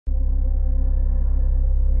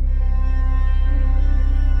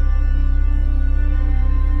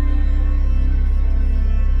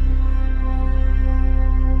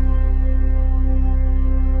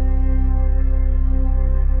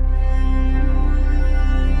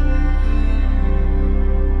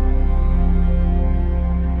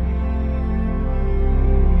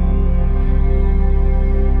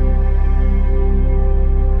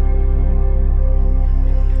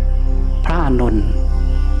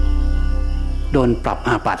โดนปรับ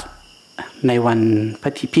อาบัติในวัน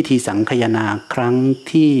พิธีสังคายนาครั้ง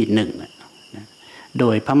ที่1โด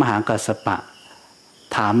ยพระมหากัสสปะ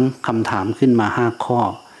ถามคำถามขึ้นมา5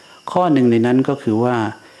ข้อหนึ่งในนั้นก็คือว่า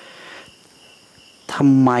ท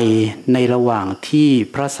ำไมในระหว่างที่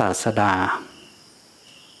พระศาสดา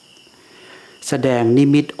แสดงนิ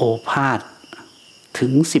มิตโอภาสถึ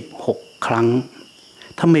ง16ครั้ง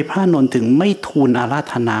ทำไมพระอานนท์ถึงไม่ทูลอารา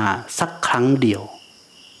ธนาสักครั้งเดียว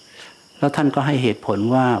แล้วท่านก็ให้เหตุผล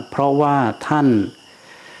ว่าเพราะว่าท่าน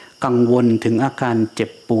กังวลถึงอาการเจ็บ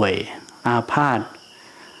ป่วยอาพาธ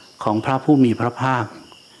ของพระผู้มีพระภาค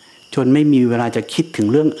จนไม่มีเวลาจะคิดถึง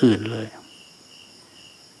เรื่องอื่นเลย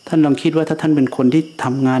ท่านลองคิดว่าถ้าท่านเป็นคนที่ท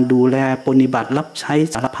ำงานดูแลปฏิบัติรับใช้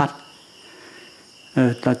สารพัด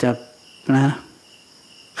เราจะนะ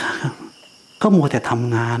ก็มัวแต่ท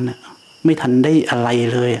ำงานไม่ทันได้อะไร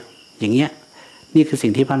เลยอย่างเงี้ยนี่คือสิ่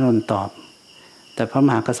งที่พระอานนท์ตอบแต่พระม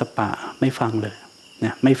หากัสสปะไม่ฟังเลยน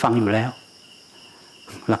ะไม่ฟังอยู่แล้ว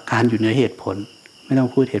หลักการอยู่เหนือเหตุผลไม่ต้อง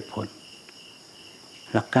พูดเหตุผล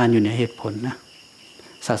หลักการอยู่เหนือเหตุผลนะ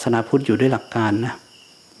ศาสนาพุทธอยู่ด้วยหลักการนะ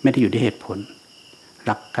ไม่ได้อยู่ด้วยเหตุผล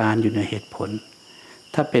หลักการอยู่เหนือเหตุผล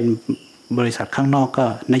ถ้าเป็นบริษัทข้างนอกก็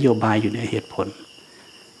นโยบายอยู่เหนือเหตุผล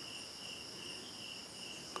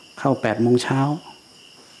เข้า8 โมงเช้า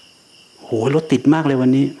โหรถติดมากเลยวัน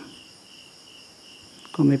นี้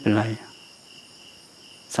ก็ไม่เป็นไร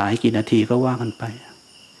สายกี่นาทีก็ว่ากันไป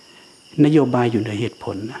นโยบายอยู่เหนือเหตุผ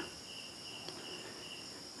ลนะ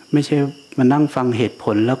ไม่ใช่มานั่งฟังเหตุผ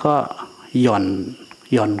ลแล้วก็หย่อน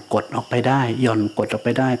กดออกไปได้หย่อนกดออกไป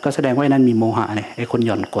ได้ก็แสดงว่านั้นมีโมหะเลยไอ้คนห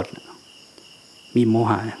ย่อนกดมีโม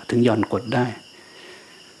หะถึงหย่อนกดได้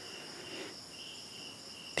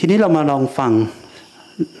ทีนี้เรามาลองฟัง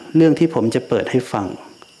เรื่องที่ผมจะเปิดให้ฟัง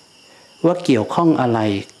ว่าเกี่ยวข้องอะไร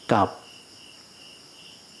กับ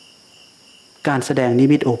การแสดงนิ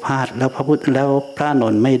มิตโอภาสแล้วพระอาน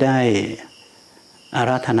นท์ไม่ได้อา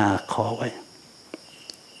ราธนาขอไว้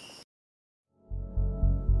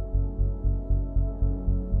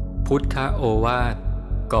พุทธโอวาท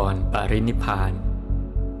ก่อนปรินิพพาน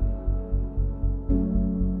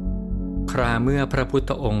คราเมื่อพระพุทธ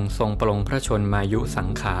องค์ทรงปลงพระชนมายุสัง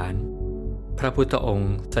ขารพระพุทธอง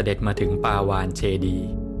ค์เสด็จมาถึงปาวาฬเจดีย์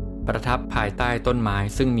ประทับภายใต้ต้นไม้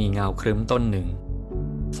ซึ่งมีเงาครึ้มต้นหนึ่ง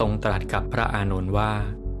ทรงตรัสกับพระอานนท์ว่า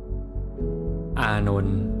อานน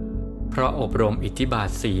ท์เพราะอบรมอิทธิบาท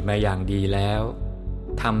 4มาอย่างดีแล้ว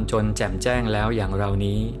ทำจนแจ่มแจ้งแล้วอย่างเรา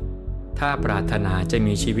นี้ถ้าปรารถนาจะ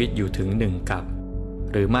มีชีวิตอยู่ถึง1 กัป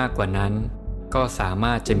หรือมากกว่านั้นก็สาม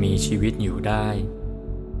ารถจะมีชีวิตอยู่ได้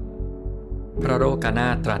พระโลกนา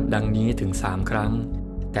ถตรัสดังนี้ถึง3 ครั้ง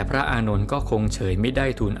แต่พระอานนท์ก็คงเฉยไม่ได้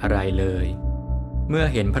ทูลอะไรเลยเมื่อ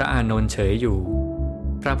เห็นพระอานนท์เฉยอยู่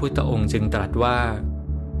พระพุทธองค์จึงตรัสว่า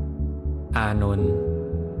อานนท์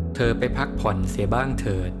เธอไปพักผ่อนเสียบ้างเ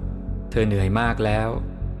ถิดเธอเหนื่อยมากแล้ว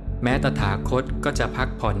แม้ตถาคตก็จะพัก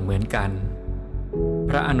ผ่อนเหมือนกัน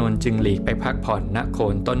พระอานนท์จึงหลีกไปพักผ่อนณโค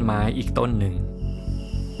นต้นไม้อีกต้นหนึ่ง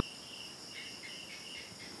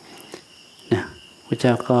นะพระเจ้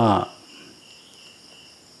าก็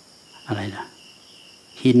อะไรนะ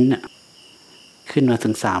หินขึ้นมาถึ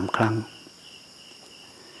ง3 ครั้ง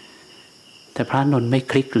แต่พระอานนท์ไม่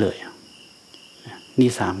คลิกเลยนี่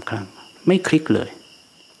3 ครั้งไม่คลิกเลย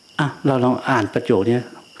เราลองอ่านประโยคนี้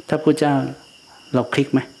ถ้าพระเจ้าเราคลิก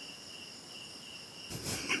ไหม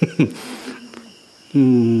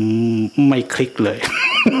ไม่คลิกเลย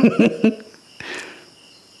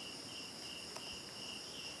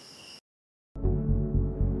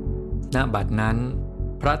ณ บัดนั้น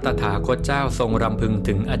พระตถาคตเจ้าทรงรำพึง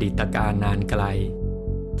ถึงอดีตการนานไกล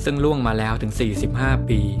ซึ่งล่วงมาแล้วถึง45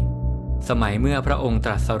 ปีสมัยเมื่อพระองค์ต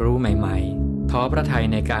รัสรู้ใหม่ๆท้อพระทัย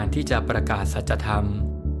ในการที่จะประกาศสัจธรรม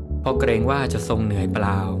เพราะเกรงว่าจะทรงเหนื่อยเป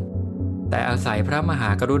ล่าแต่อาศัยพระมหา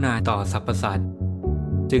กรุณาต่อสรรพสัตว์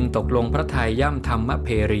จึงตกลงพระทัยย่ำธรรมเพ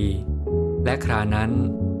รีและครานั้น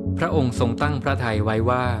พระองค์ทรงตั้งพระทัยไว้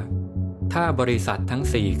ว่าถ้าบริษัททั้ง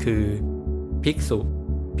4คือภิกษุ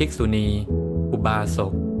ภิกษุณีอุบาส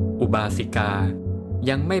กอุบาสิกา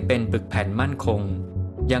ยังไม่เป็นปึกแผ่นมั่นคง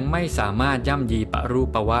ยังไม่สามารถย่ำยีปรู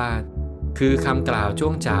ปวาทคือคำกล่าวจ้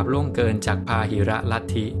วงจาบล่วงเกินจากพาหิระลัท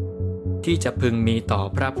ธิที่จะพึงมีต่อ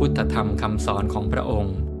พระพุทธธรรมคำสอนของพระอง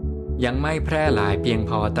ค์ยังไม่แพร่หลายเพียง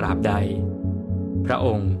พอตราบใดพระอ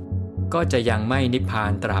งค์ก็จะยังไม่นิพพา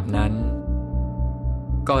นตราบนั้น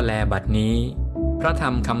ก็แลบัดนี้พระธรร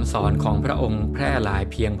มคำสอนของพระองค์แพร่หลาย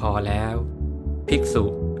เพียงพอแล้วภิกษุ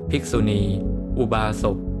ภิกษุณีอุบาส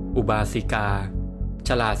กอุบาสิกาฉ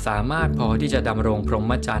ลาดสามารถพอที่จะดำรงพรห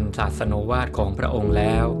มจรรย์ศาสนวาทของพระองค์แ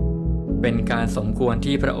ล้วเป็นการสมควร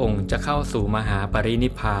ที่พระองค์จะเข้าสู่มหาปรินิ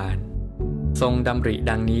พพานทรงดำริ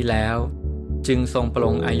ดังนี้แล้ว จึงทรงปล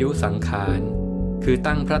งอายุสังขารคือ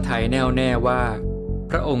ตั้งพระทัยแน่วแน่ว่า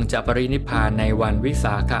พระองค์จะปรินิพพานในวันวิส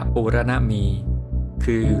าขบูรณมี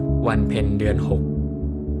คือวันเพ็ญเดือน 6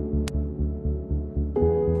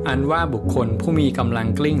อันว่าบุคคลผู้มีกำลัง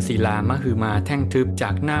กลิ้งศิลามหึมาแท่งทึบจา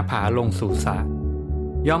กหน้าผาลงสู่สระ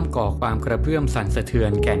ย่อมก่อความกระเพื่อมสั่นสะเทือ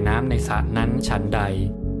นแก่น้ำในสระนั้นฉันใด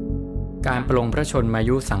การปลงพระชนมา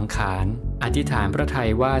ยุสังขารอธิษฐานพระทัย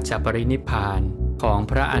ว่าจะปรินิพพานของ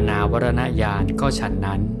พระอนาวรณญาณก็ฉัน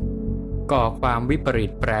นั้นก่อความวิปริ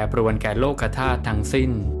ตแปรปรวนแก่โลกธาตุทั้งสิ้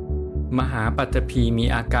นมหาปัตตภีมี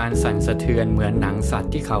อาการสั่นสะเทือนเหมือนหนังสัต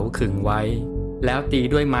ว์ที่เขาขึงไว้แล้วตี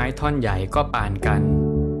ด้วยไม้ท่อนใหญ่ก็ปานกัน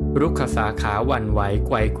รุกขสาขาหวั่นไหวไ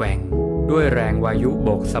กวแกว่งด้วยแรงวายุโบ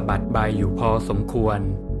กสะบัดใบอยู่พอสมควร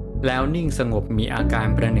แล้วนิ่งสงบมีอาการ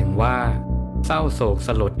ประหนึ่งว่าเศร้าโศกส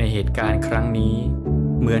ลดในเหตุการณ์ครั้งนี้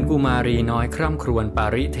เหมือนกุมารีน้อยคร่ำครวญปา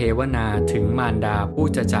ริเทวนาถึงมารดาผู้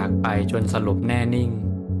จะจากไปจนสลบแน่นิ่ง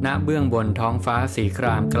ณเบื้องบนท้องฟ้าสีคร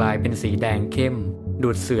ามกลายเป็นสีแดงเข้ม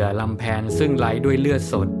ดุจเสือลำแพนซึ่งไหลด้วยเลือด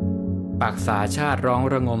สดปักษาชาติร้อง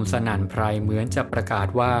ระงมสนั่นไพรเหมือนจะประกาศ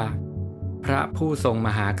ว่าพระผู้ทรงม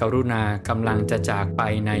หากรุณากำลังจะจากไป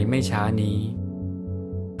ในไม่ช้านี้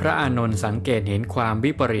พระอานนท์สังเกตเห็นความ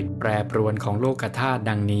วิปริตแปรปรวนของโลกธาตุ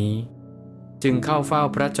ดังนี้จึงเข้าเฝ้า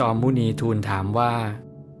พระจอมมุนีทูลถามว่า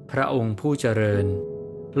พระองค์ผู้เจริญ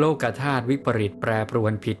โลกธาตุวิปริตแปรปรว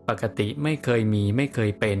นผิดปกติไม่เคยมีไม่เค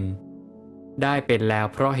ยเป็นได้เป็นแล้ว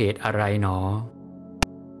เพราะเหตุอะไรหนอ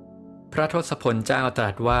พระทศพลเจ้าต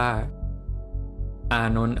รัสว่าอา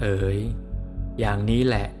นนท์เอ๋ยอย่างนี้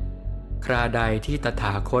แหละคราใดที่ตถ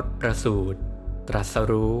าคตประสูติตรัส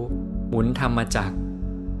รู้หมุนธรรมจักร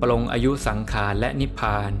ปลงอายุสังขารและนิพพ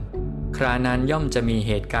านครานั้นย่อมจะมีเ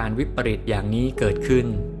หตุการณ์วิปริตอย่างนี้เกิดขึ้น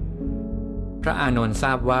พระอานนท์ทร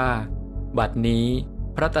าบว่าบัดนี้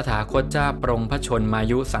พระตถาคตเจ้าปรงพระชนมา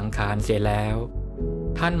ยุสังขารเสียแล้ว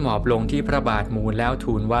ท่านหมอบลงที่พระบาทมูลแล้ว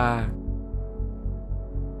ทูลว่า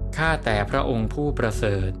ข้าแต่พระองค์ผู้ประเส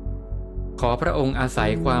ริฐขอพระองค์อาศั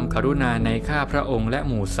ยความกรุณาในข้าพระองค์และ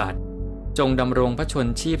หมู่สัตว์จงดำรงพระชน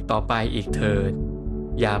ชีพต่อไปอีกเถิด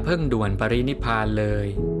อย่าเพิ่งด่วนปรินิพพานเลย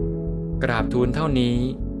กราบทูลเท่านี้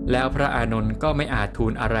แล้วพระอานนท์ก็ไม่อาจทู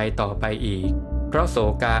ลอะไรต่อไปอีกเพราะโศ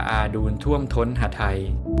กาอาดูลท่วมท้นหทัย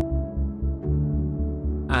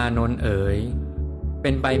อานนท์เอ๋ยเป็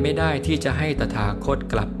นไปไม่ได้ที่จะให้ตถาคต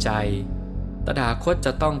กลับใจตถาคตจ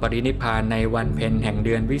ะต้องปรินิพพานในวันเพ็ญแห่งเ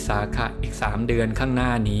ดือนวิสาขะอีก3 เดือนข้างหน้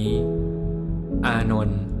านี้อานน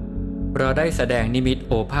ท์เราได้แสดงนิมิตโ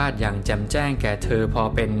อภาสอย่างแจ่มแจ้งแก่เธอพอ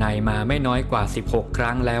เป็นในมาไม่น้อยกว่า16 ค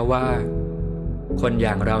รั้งแล้วว่าคนอ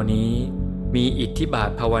ย่างเรานี้มีอิทธิบาท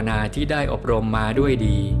ภาวนาที่ได้อบรมมาด้วย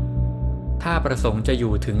ดีถ้าประสงค์จะอ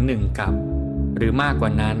ยู่ถึง1 กัปหรือมากกว่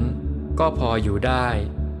านั้นก็พออยู่ได้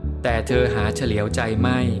แต่เธอหาเฉลียวใจไ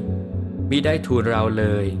ม่มิได้ทูลเราเล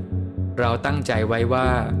ยเราตั้งใจไว้ว่า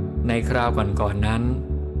ในคราวก่อนนั้น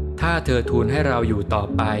ถ้าเธอทูลให้เราอยู่ต่อ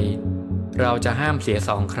ไปเราจะห้ามเสีย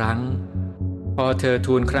2 ครั้งพอเธอ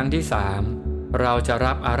ทูลครั้งที่3เราจะ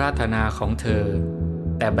รับอาราธนาของเธอ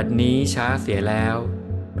แต่บัดนี้ช้าเสียแล้ว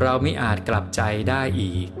เรามิอาจกลับใจได้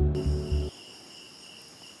อีก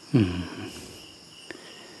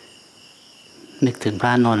นึกถึงพร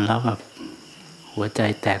ะอานนท์แล้วแบบหัวใจ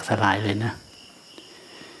แตกสลายเลยนะ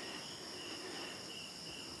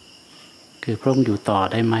คือพระองค์อยู่ต่อ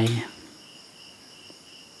ได้ไหม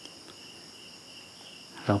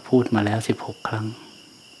เราพูดมาแล้ว16 ครั้ง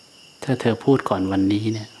ถ้าเธอพูดก่อนวันนี้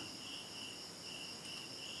เนี่ย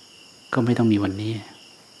ก็ไม่ต้องมีวันนี้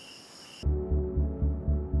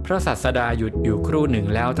พระศาสดาหยุดอยู่ครู่หนึ่ง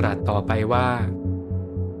แล้วตรัสต่อไปว่า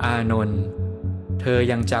อานนท์เธอ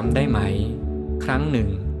ยังจำได้ไหมครั้งหนึ่ง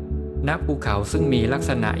ณภูเขาซึ่งมีลัก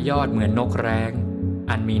ษณะยอดเหมือนนกแร้ง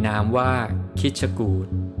อันมีนามว่าคิชกูฏ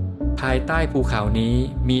ภายใต้ภูเขานี้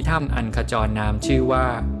มีถ้ำอันขจรนามชื่อว่า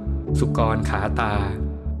สุกรขาตา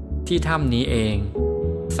ที่ถ้ำนี้เอง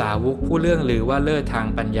สาวกผู้เลื่องลือว่าเลิศทาง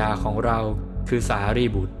ปัญญาของเราคือสารี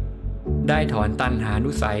บุตรได้ถอนตัณหา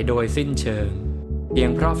นุสัยโดยสิ้นเชิงเพีย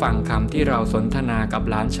งเพราะฟังคำที่เราสนทนากับ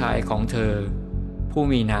หลานชายของเธอผู้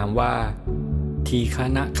มีนามว่าทีฆ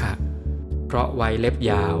นะขะเพราะไว้เล็บ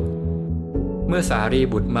ยาวเมื่อสารี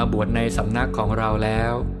บุตรมาบวชในสำนักของเราแล้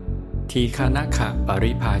วทีฆนะขะป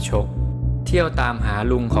ริภาชกเที่ยวตามหา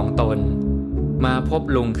ลุงของตนมาพบ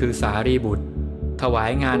ลุงคือสารีบุตรถวา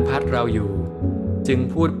ยงานพัดเราอยู่จึง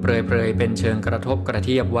พูดเปรยๆเป็นเชิงกระทบกระเ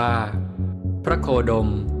ทียบว่าพระโคดม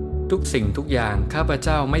ทุกสิ่งทุกอย่างข้าพเ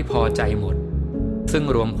จ้าไม่พอใจหมดซึ่ง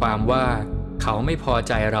รวมความว่าเขาไม่พอใ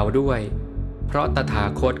จเราด้วยเพราะตถา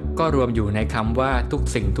คตก็รวมอยู่ในคำว่าทุก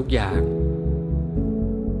สิ่งทุกอย่าง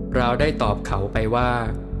เราได้ตอบเขาไปว่า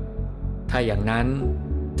ถ้าอย่างนั้น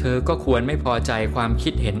เธอก็ควรไม่พอใจความคิ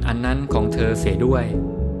ดเห็นอันนั้นของเธอเสียด้วย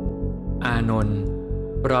อานนท์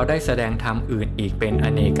เราได้แสดงธรรมอื่นอีกเป็นอ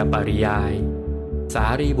เนกปริยายสา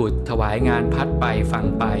รีบุตรถวายงานพัดไปฟัง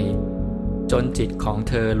ไปจนจิตของ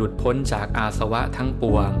เธอหลุดพ้นจากอาสวะทั้งป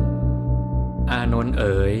วงอานนท์เ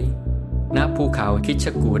อ๋ยณภูเขาคิช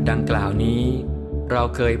กูฏดังกล่าวนี้เรา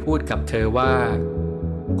เคยพูดกับเธอว่า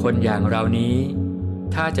คนอย่างเรานี้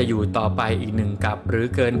ถ้าจะอยู่ต่อไปอีก1 กัปหรือ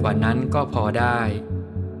เกินกว่านั้นก็พอได้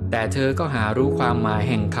แต่เธอก็หารู้ความหมาย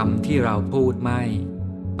แห่งคำที่เราพูดไม่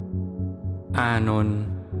อานนท์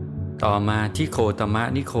ต่อมาที่โคตมะ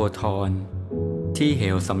นิโคธรที่เห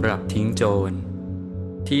วสำหรับทิ้งโจร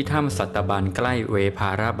ที่ถ้ำสัตบันใกล้เวภา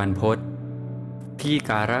ระบรรพตที่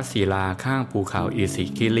การศิลาข้างภูเขาอิสิ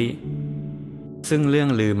คิลิซึ่งเรื่อง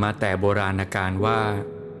ลือมาแต่โบราณกาลว่า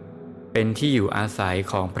เป็นที่อยู่อาศัย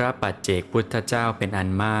ของพระปัจเจกพุทธเจ้าเป็นอัน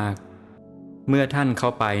มากเมื่อท่านเข้า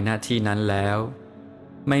ไปณที่นั้นแล้ว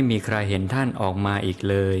ไม่มีใครเห็นท่านออกมาอีก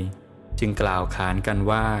เลยจึงกล่าวขานกัน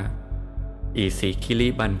ว่าอิสิคิลิ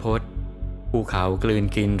บรรพตภูเขากลืน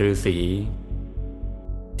กินฤาษี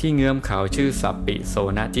ที่เงื้อมเขาชื่อสัปปิโส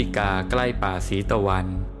นทิกาใกล้ป่าสีตะวัน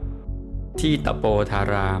ที่ตะโปธา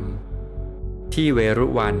รามที่เวรุ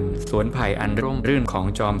วันสวนไผ่อันร่มรื่นของ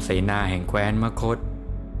จอมเสนาแห่งแคว้นมคธ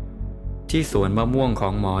ที่สวนมะม่วงขอ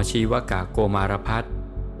งหมอชีวกะโกมารพัฒน์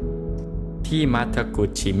ที่มัทธกุฎ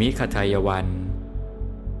ฉิมิคทายวัน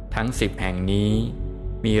ทั้ง10 แห่งนี้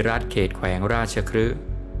มีรัฐเขตแขวงราชคฤห์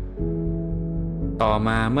ต่อม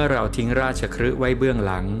าเมื่อเราทิ้งราชคฤห์ไว้เบื้อง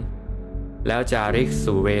หลังแล้วจาริก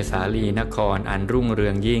สู่เวสาลีนครอันรุ่งเรื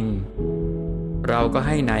องยิ่งเราก็ใ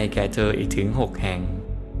ห้ในแก่เธออีกถึง6 แห่ง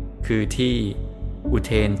คือที่อุเ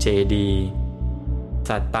ทนเจดี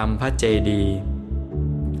สัตตัมพเจดี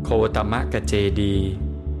โคตมะกเจดี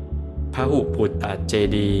พหุปุตตเจ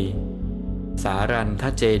ดีสารันท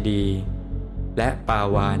เจดีและปา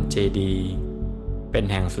วานเจดีเป็น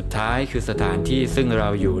แห่งสุดท้ายคือสถานที่ซึ่งเรา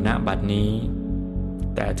อยู่ณบัดนี้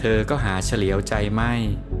แต่เธอก็หาเฉลียวใจไม่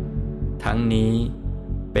ทั้งนี้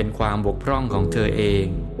เป็นความบกพร่องของเธอเอง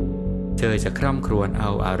เธอจะคร่ำครวญเอ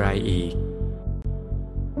าอะไรอีก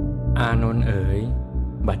อานนท์เอ๋ย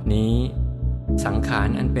บัดนี้สังขาร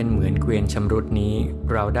อันเป็นเหมือนเกวียนชำรุดนี้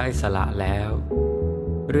เราได้สละแล้ว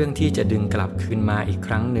เรื่องที่จะดึงกลับคืนมาอีกค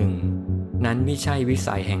รั้งหนึ่งนั้นไม่ใช่วิ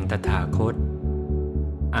สัยแห่งตถาคต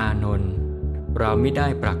อานนท์เราไม่ได้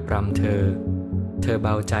ปรักปรำเธอเบ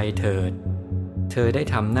าใจเถิดเธอได้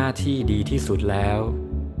ทำหน้าที่ดีที่สุดแล้ว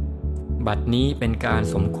บัดนี้เป็นการ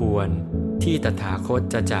สมควรที่ตถาคต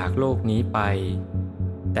จะจากโลกนี้ไป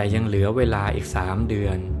แต่ยังเหลือเวลาอีก3 เดือ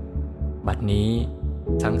นบัดนี้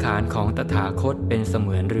สังขารของตถาคตเป็นเส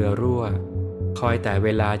มือนเรือรั่วคอยแต่เว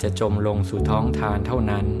ลาจะจมลงสู่ท้องทานเท่า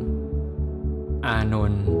นั้นอาน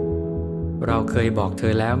นท์เราเคยบอกเธ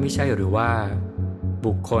อแล้วไม่ใช่หรือว่า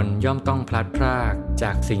บุคคลย่อมต้องพลัดพรากจ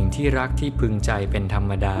ากสิ่งที่รักที่พึงใจเป็นธรร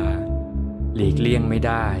มดาหลีกเลี่ยงไม่ไ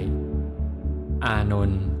ด้อาน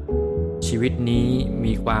นท์ชีวิตนี้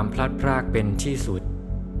มีความพลัดพรากเป็นที่สุด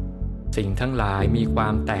สิ่งทั้งหลายมีควา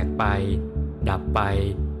มแตกไปดับไป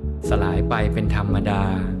สลายไปเป็นธรรมดา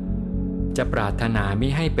จะปรารถนามิ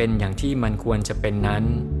ให้เป็นอย่างที่มันควรจะเป็นนั้น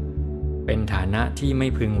เป็นฐานะที่ไม่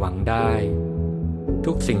พึงหวังได้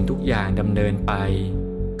ทุกสิ่งทุกอย่างดำเนินไป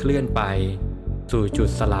เคลื่อนไปสู่จุด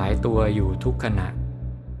สลายตัวอยู่ทุกขณะ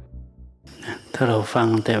ถ้าเราฟัง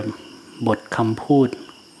แต่บทคำพูด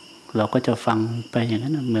เราก็จะฟังไปอย่าง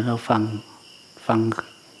นั้นเหมือนเราฟัง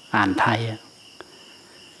อ่านไทย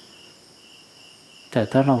แต่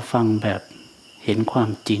ถ้าเราฟังแบบเห็นความ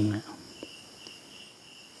จริง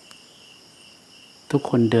ทุก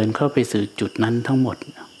คนเดินเข้าไปสู่จุดนั้นทั้งหมด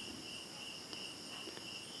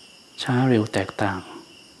ช้าเร็วแตกต่าง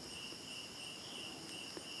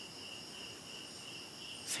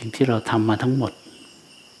สิ่งที่เราทำมาทั้งหมด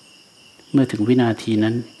เมื่อถึงวินาที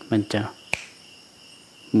นั้นมันจะ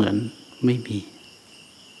เหมือนไม่มี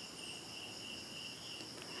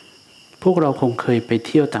พวกเราคงเคยไปเ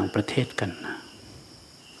ที่ยวต่างประเทศกัน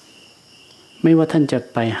ไม่ว่าท่านจะ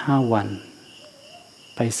ไป5 วัน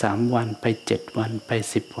ไป3 วันไป7 วันไป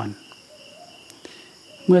10 วัน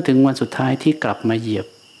เมื่อถึงวันสุดท้ายที่กลับมาเหยียบ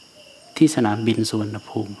ที่สนามบินสุวรรณ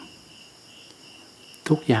ภูมิ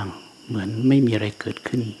ทุกอย่างเหมือนไม่มีอะไรเกิด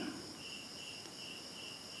ขึ้น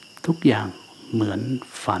ทุกอย่างเหมือน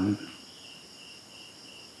ฝัน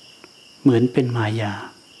เหมือนเป็นมายา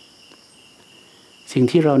สิ่ง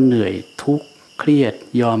ที่เราเหนื่อยทุกข์เครียด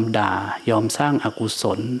ยอมด่ายอมสร้างอกุศ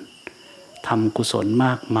ลทำกุศลม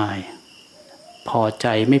ากมายพอใจ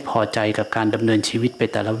ไม่พอใจกับการดำเนินชีวิตไป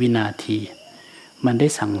แต่ละวินาทีมันได้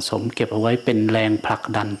สั่งสมเก็บเอาไว้เป็นแรงผลัก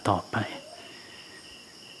ดันต่อไป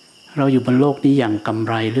เราอยู่บนโลกนี้อย่างกำ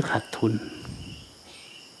ไรหรือขาดทุน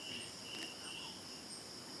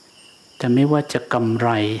แต่ไม่ว่าจะกำไร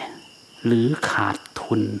หรือขาด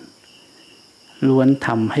ทุนล้วนท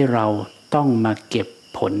ำให้เราต้องมาเก็บ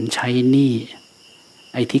ผลใช้หนี้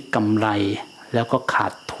ไอ้ที่กำไรแล้วก็ขา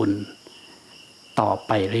ดทุนต่อไ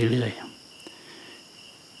ปเรื่อย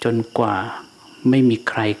ๆจนกว่าไม่มี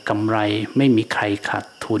ใครกำไรไม่มีใครขาด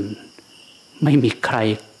ทุนไม่มีใคร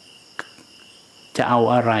จะเอา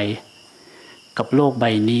อะไรกับโลกใบ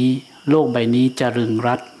นี้โลกใบนี้จะรึง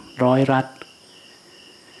รัดร้อยรัด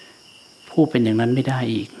ผู้เป็นอย่างนั้นไม่ได้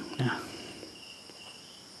อีกนะ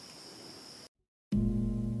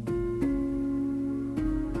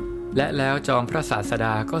และแล้วจอมพระศาสด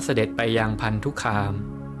าก็เสด็จไปยังพันธุคาม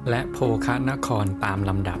และโภคนครตาม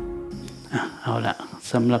ลำดับเอาละ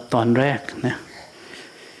สำหรับตอนแรกนะ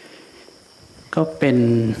ก็เป็น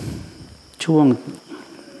ช่วง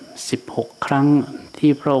16 ครั้ง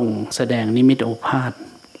ที่พระองค์แสดงนิมิตโอภาส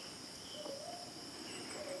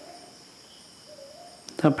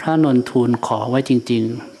ถ้าพระนนทูลขอไว้จริง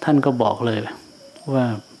ๆท่านก็บอกเลยว่า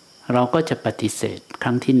เราก็จะปฏิเสธค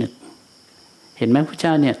รั้งที่ 1เห็นไหมพระเจ้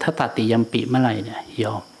าเนี่ยถ้าตัดติยัมปิเมื่อไหร่เนี่ยย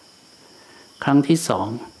อมครั้งที่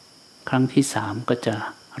 2ครั้งที่ 3ก็จะ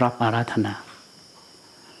รับอาราธนา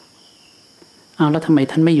แล้วทำไม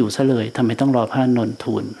ท่านไม่อยู่ซะเลยทำไมต้องรอพระนน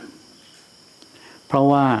ทูลเพราะ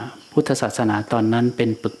ว่าพุทธศาสนาตอนนั้นเป็น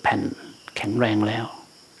ปึกแผ่นแข็งแรงแล้ว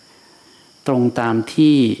ตรงตาม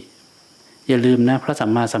ที่อย่าลืมนะพระสั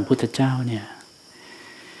มมาสัมพุทธเจ้าเนี่ย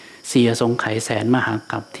เสียสงไขยแสนมหา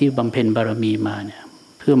กัปที่บำเพ็ญบารมีมาเนี่ย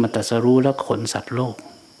เพื่อมาตรัสรู้และขนสัตว์โลก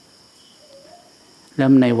แล้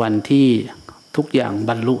วในวันที่ทุกอย่าง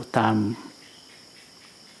บรรลุตาม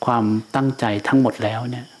ความตั้งใจทั้งหมดแล้ว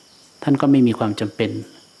เนี่ยท่านก็ไม่มีความจำเป็น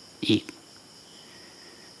อีก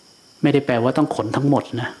ไม่ได้แปลว่าต้องขนทั้งหมด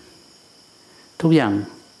นะทุกอย่าง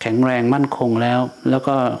แข็งแรงมั่นคงแล้ว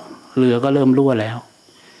ก็เรือก็เริ่มรั่วแล้ว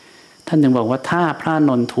ท่านจึงบอกว่าถ้าพระน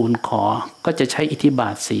นทูลขอก็จะใช้อิทธิบา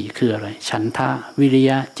ท4คืออะไรฉันทะวิริ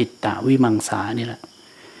ยะจิตตะวิมังสานี่แหละ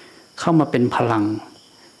เข้ามาเป็นพลัง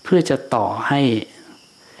เพื่อจะต่อให้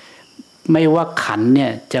ไม่ว่าขันเนี่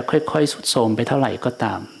ยจะค่อยๆสุดโทรมไปเท่าไหร่ก็ต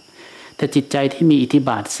ามแต่จิตใจที่มีอิทธิบ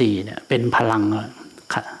าท4เนี่ยเป็นพลัง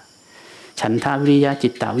ฉันทะวิริยะจิ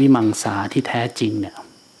ตตะวิมังสาที่แท้จริงเนี่ย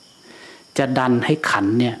จะดันให้ขัน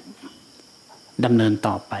เนี่ยดำเนิน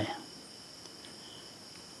ต่อไป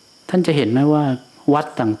ท่านจะเห็นไหมว่าวัด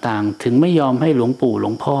ต่างๆถึงไม่ยอมให้หลวงปู่หล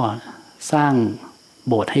วงพ่อสร้าง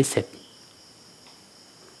โบสถ์ให้เสร็จ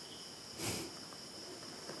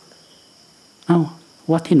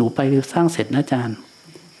วัดที่หนูไปสร้างเสร็จนะอาจารย์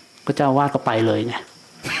ก็เจ้าวาดก็ไปเลยไง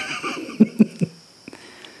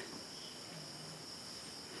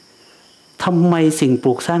ทำไมสิ่งป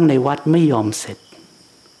ลูกสร้างในวัดไม่ยอมเสร็จ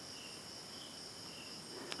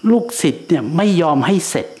ลูกศิษย์เนี่ยไม่ยอมให้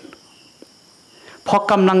เสร็จพอ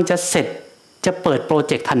กำลังจะเสร็จจะเปิดโปร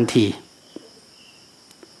เจกต์ทันที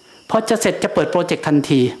พอจะเสร็จจะเปิดโปรเจกต์ทัน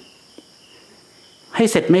ทีให้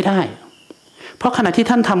เสร็จไม่ได้เพราะขณะที่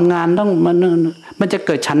ท่านทำงานมันจะเ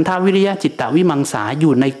กิดฉันทาวิริยะจิตตวิมังสาอ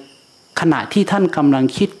ยู่ในขณะที่ท่านกำลัง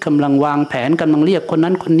คิดกำลังวางแผนกำลังเรียกคน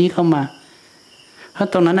นั้นคนนี้เข้ามาเพราะ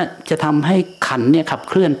ตรงนั้นจะทำให้ขันเนี่ยขับ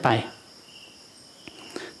เคลื่อนไป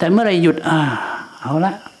แต่เมื่อไรหยุดเอาล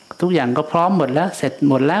ะทุกอย่างก็พร้อมหมดแล้วเสร็จ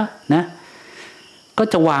หมดแล้วนะก็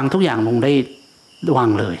จะวางทุกอย่างลงได้วาง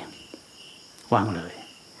เลย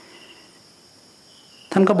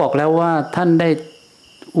ท่านก็บอกแล้วว่าท่านได้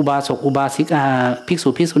อุบาสกอุบาสิกาภิกษุ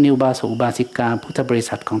ภิกษุณีอุบาสกอุบาสิกาพุทธบริ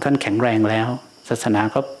ษัทของท่านแข็งแรงแล้วศาสนา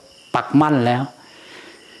ก็ปักมั่นแล้ว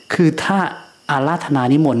คือถ้าอาราธนา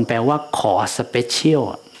นิมนต์แปลว่าขอสเปเชียล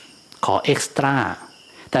ขอเอ็กซ์ตร้า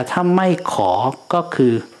แต่ถ้าไม่ขอก็คื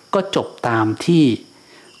อก็จบตามที่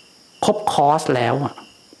ครบคอร์สแล้ว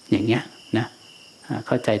อย่างเงี้ยนะเ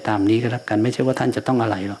ข้าใจตามนี้ก็แล้วกันไม่ใช่ว่าท่านจะต้องอะ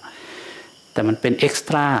ไรหรอกแต่มันเป็นเอ็กซ์ต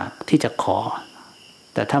ร้าที่จะขอ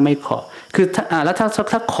แต่ถ้าไม่ขอคือแล้ว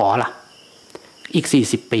ถ้าขอล่ะอีก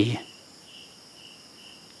40 ปี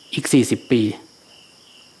อีก40 ปี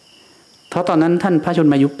เพราะตอนนั้นท่านพระชน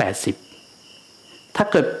มายุ80ถ้า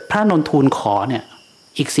เกิดพระนนทูลขอเนี่ย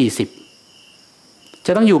อีก40จ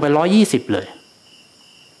ะต้องอยู่ไป120เลย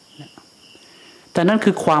แต่นั่น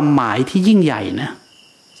คือความหมายที่ยิ่งใหญ่นะ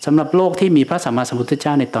สำหรับโลกที่มีพระสัมมาสัมพุทธเจ้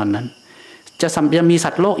าในตอนนั้นจะมีสั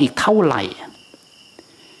ตว์โลกอีกเท่าไหร่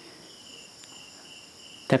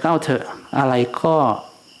แต่ก็เอาเถอะอะไรก็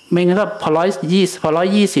ไม่งั้นก็พอ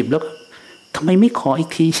120แล้วทำไมไม่ขออีก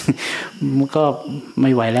ทีมันก็ไ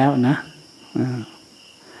ม่ไหวแล้วนะ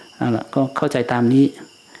เอาล่ะก็เข้าใจตามนี้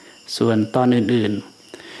ส่วนตอนอื่น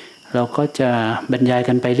ๆเราก็จะบรรยาย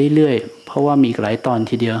กันไปเรื่อยๆเพราะว่ามีหลายตอน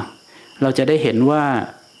ทีเดียวเราจะได้เห็นว่า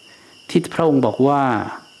ที่พระองค์บอกว่า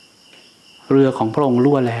เรือของพระองค์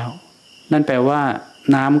รั่วแล้วนั่นแปลว่า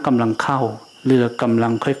น้ำกำลังเข้าเรือกำลั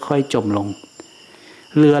งค่อยๆจมลง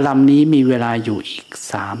เรือลำนี้มีเวลาอยู่อีก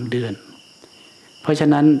3 เดือนเพราะฉะ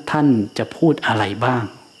นั้นท่านจะพูดอะไรบ้าง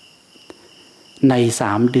ใน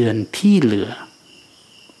3 เดือนที่เหลือ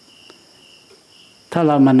ถ้าเ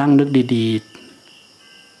รามานั่งนึกดี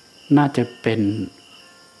ๆน่าจะเป็น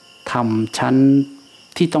ธรรมชั้น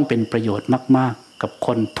ที่ต้องเป็นประโยชน์มากๆกับค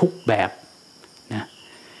นทุกแบบนะ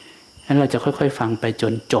งั้นเราจะค่อยๆฟังไปจ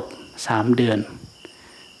นจบ3 เดือน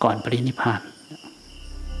ก่อนปรินิพพาน